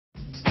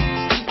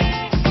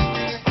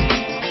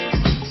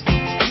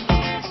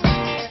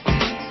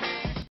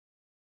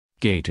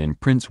Kate and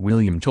Prince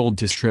William told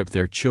to strip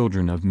their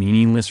children of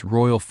meaningless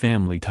royal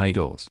family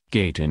titles.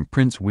 Kate and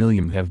Prince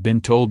William have been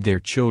told their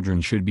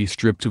children should be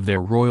stripped of their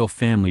royal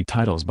family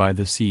titles by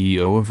the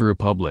CEO of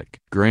Republic.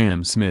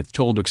 Graham Smith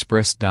told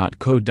Express.co.uk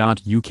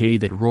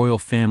that royal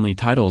family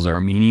titles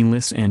are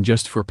meaningless and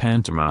just for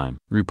pantomime.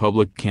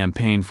 Republic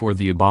campaigned for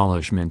the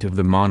abolishment of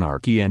the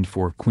monarchy and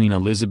for Queen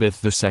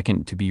Elizabeth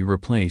II to be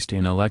replaced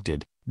and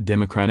elected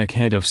Democratic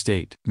head of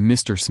state.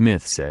 Mr.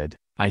 Smith said,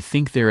 "I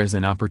think there is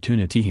an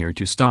opportunity here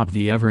to stop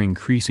the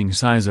ever-increasing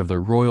size of the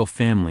royal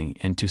family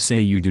and to say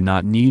you do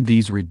not need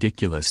these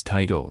ridiculous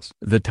titles.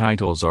 The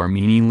titles are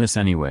meaningless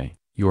anyway,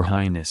 Your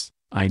Highness.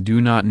 I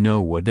do not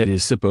know what that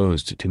is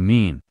supposed to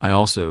mean. I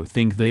also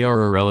think they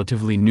are a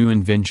relatively new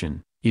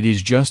invention. It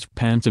is just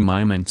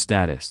pantomime and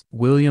status."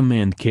 William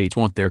and Kate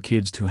want their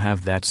kids to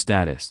have that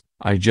status.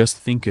 "I just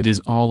think it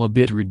is all a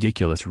bit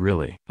ridiculous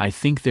really. I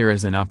think there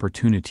is an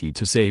opportunity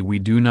to say we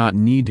do not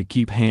need to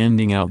keep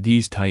handing out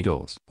these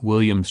titles.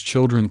 William's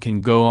children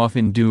can go off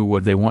and do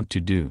what they want to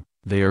do.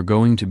 They are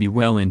going to be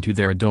well into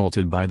their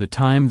adulthood by the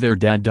time their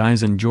dad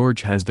dies and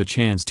George has the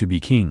chance to be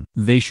king.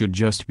 They should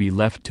just be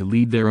left to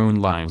lead their own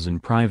lives in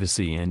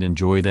privacy and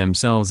enjoy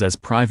themselves as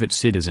private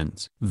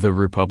citizens." The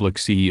Republic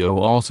CEO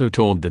also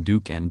told the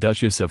Duke and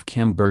Duchess of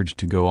Cambridge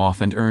to go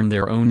off and earn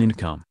their own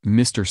income.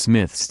 Mr.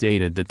 Smith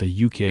stated that the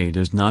UK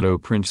does not owe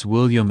Prince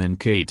William and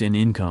Kate an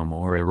income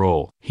or a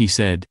role. He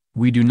said,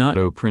 "We do not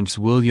owe Prince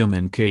William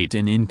and Kate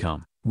an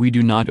income. We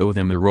do not owe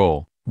them a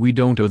role. We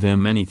don't owe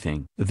them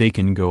anything. They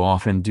can go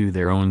off and do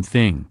their own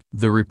thing."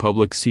 The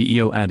Republic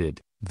CEO added,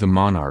 "The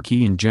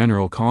monarchy in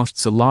general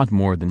costs a lot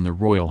more than the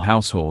royal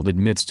household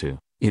admits to.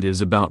 It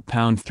is about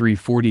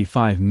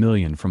 £345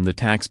 million from the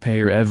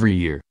taxpayer every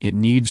year. It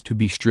needs to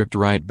be stripped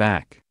right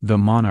back. The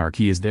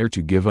monarchy is there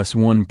to give us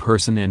one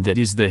person and that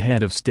is the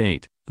head of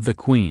state, the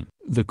Queen.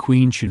 The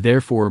Queen should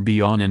therefore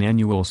be on an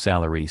annual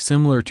salary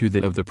similar to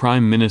that of the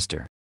Prime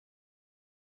Minister."